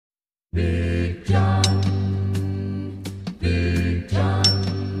Big John, Big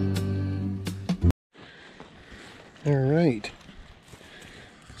John. All right,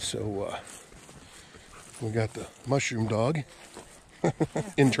 so we got the mushroom dog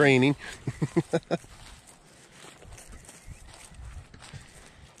in training.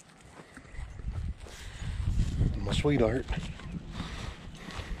 My sweetheart.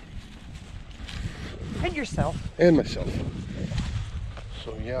 And yourself. And myself.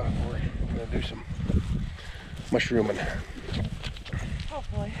 So yeah, we're gonna do some mushrooming.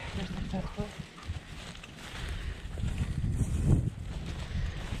 Hopefully, you're successful.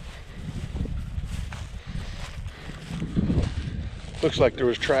 Looks like there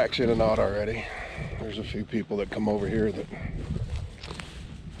was tracks in and out already. There's a few people that come over here that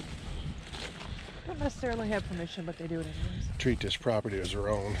Don't necessarily have permission, but they do it anyways. treat this property as their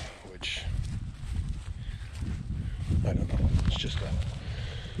own, which I don't know. It's just a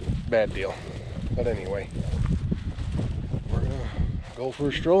bad deal. But anyway, we're gonna go for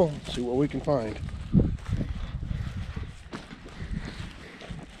a stroll, see what we can find.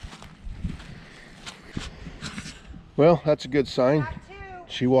 Well, that's a good sign.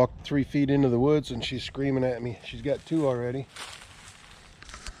 She walked 3 feet into the woods and she's screaming at me. She's got 2 already.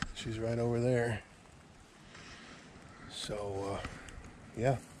 She's right over there. So,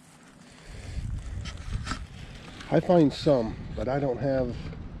 yeah. I find some, but I don't have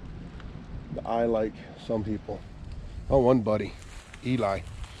the eye like some people. Oh, one buddy, Eli.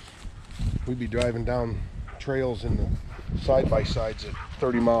 We'd be driving down trails in the side-by-sides at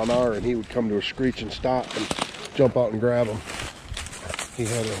 30 mile an hour and he would come to a screech and stop and jump out and grab them. He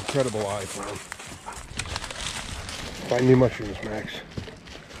had an incredible eye for them. Find new mushrooms, Max.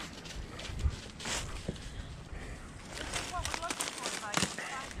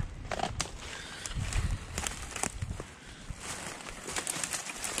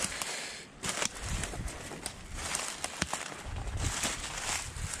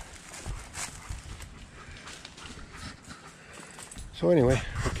 So anyway,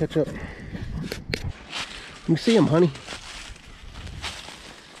 we'll catch up. Let me see them, honey.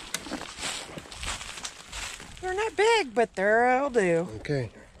 They're not big, but they'll do. Okay,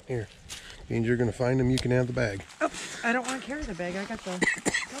 here. Means you're gonna find them, you can have the bag. Oh, I don't want to carry the bag. I got the elbow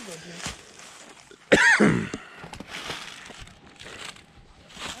here.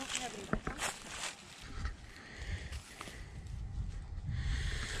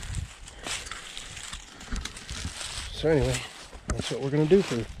 So anyway, that's what we're gonna do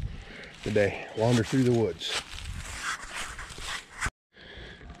for the day. Wander through the woods.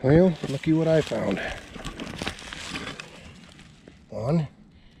 Well, looky what I found. 1,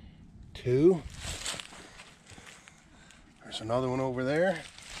 2. There's another one over there.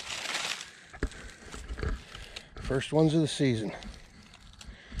 First ones of the season.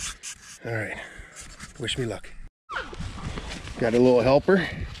 All right, wish me luck. Got a little helper.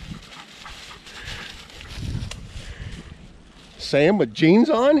 Sam with jeans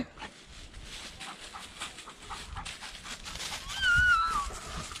on?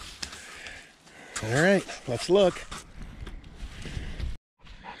 All right, let's look.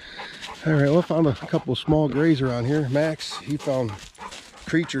 All right, well, I found a couple of small grays around here. Max, he found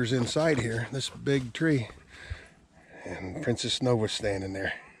creatures inside here, this big tree. And Princess Nova's standing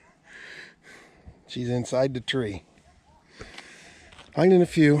there. She's inside the tree. Finding a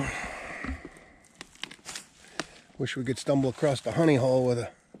few. Wish we could stumble across the honey hole with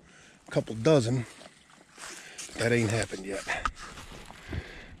a couple dozen. But that ain't happened yet.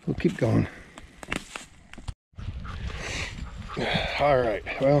 We'll keep going. All right,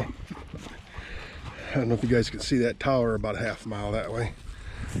 well, I don't know if you guys can see that tower about a half mile that way.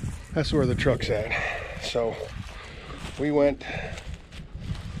 That's where the truck's at. So we went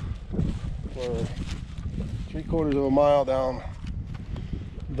for 3/4 of a mile down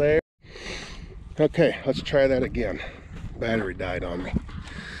there. Okay, let's try that again. Battery died on me.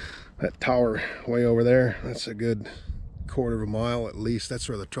 That tower way over there, that's a good 1/4 of a mile at least. That's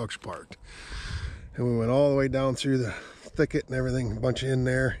where the truck's parked. And we went all the way down through the thicket and everything, a bunch in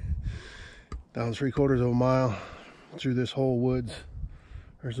there, down 3/4 of a mile through this whole woods.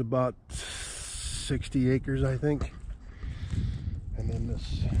 There's about 60 acres, I think. And then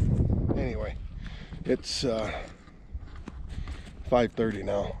this, anyway, it's 5:30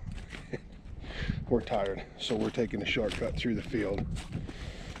 now. We're tired, so we're taking a shortcut through the field.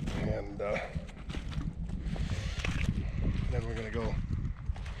 And then we're gonna go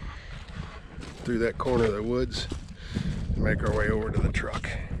through that corner of the woods and make our way over to the truck.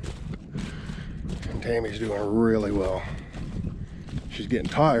 And Tammy's doing really well. She's getting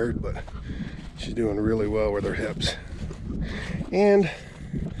tired, but she's doing really well with her hips. And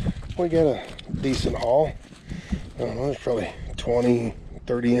we got a decent haul. I don't know, there's probably 20,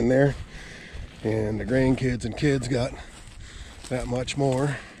 30 in there. And the grandkids and kids got that much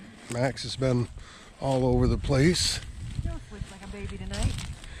more. Max has been all over the place. He'll sleep like a baby tonight.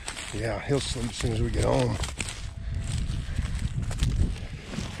 Yeah, he'll sleep as soon as we get home.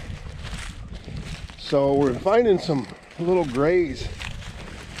 So we're finding some little grays.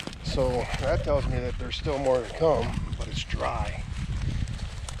 So that tells me that there's still more to come, but it's dry.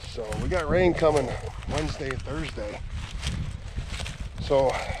 So we got rain coming Wednesday and Thursday.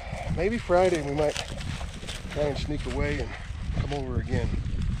 So maybe Friday we might try and sneak away and come over again.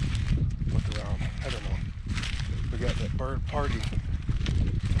 Look around. I don't know. We got that bird party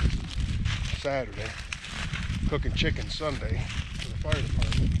Saturday. Cooking chicken Sunday for the fire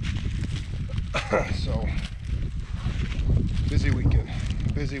department. So busy weekend.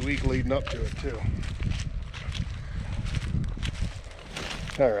 Busy week leading up to it too.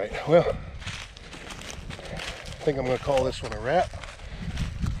 All right, well, I think I'm going to call this one a wrap.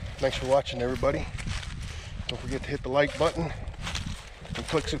 Thanks for watching, everybody. Don't forget to hit the like button and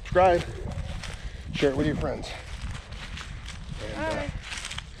click subscribe. Share it with your friends. And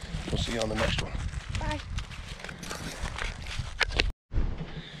we'll see you on the next one. Bye.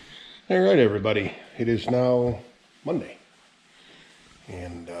 All right, everybody. It is now Monday.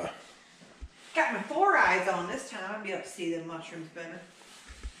 And Got my 4 eyes on this time. I'll be able to see the mushrooms better.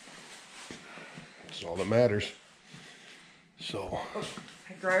 that's all that matters. So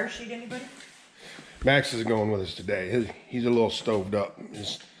A dryer sheet, anybody? Max is going with us today. He's a little stoved up.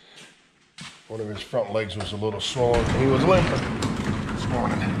 One of his front legs was a little swollen. He was limping this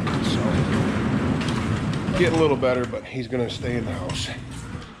morning. So getting a little better, but he's going to stay in the house.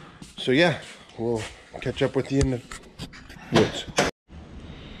 So yeah, we'll catch up with you in the woods.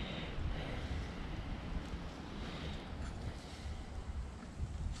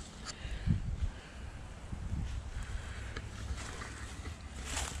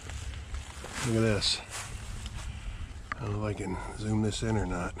 Look at this. I don't know if I can zoom this in or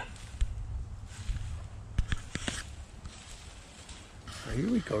not. Are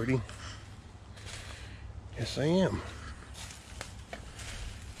you recording? Yes, I am.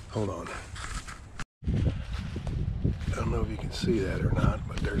 Hold on. I don't know if you can see that or not,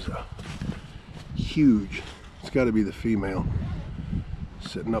 but there's a huge, it's got to be the female,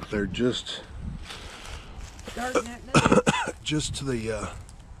 sitting up there just just to the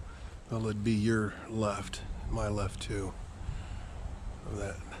well, it'd be your left, my left too, of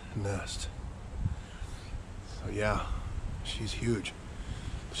that nest. So yeah, she's huge.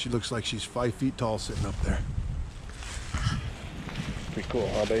 She looks like she's 5 feet tall sitting up there. Pretty cool,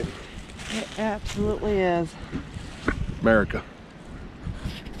 huh, babe? It absolutely is. America.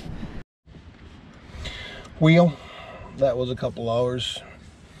 Wheel, that was a couple hours.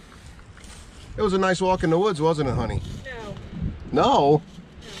 It was a nice walk in the woods, wasn't it, honey? No. No?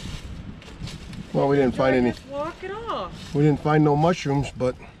 Well, we didn't find any. Just walk it off. We didn't find no mushrooms,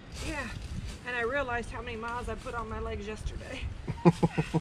 but Yeah. And I realized how many miles I put on my legs yesterday.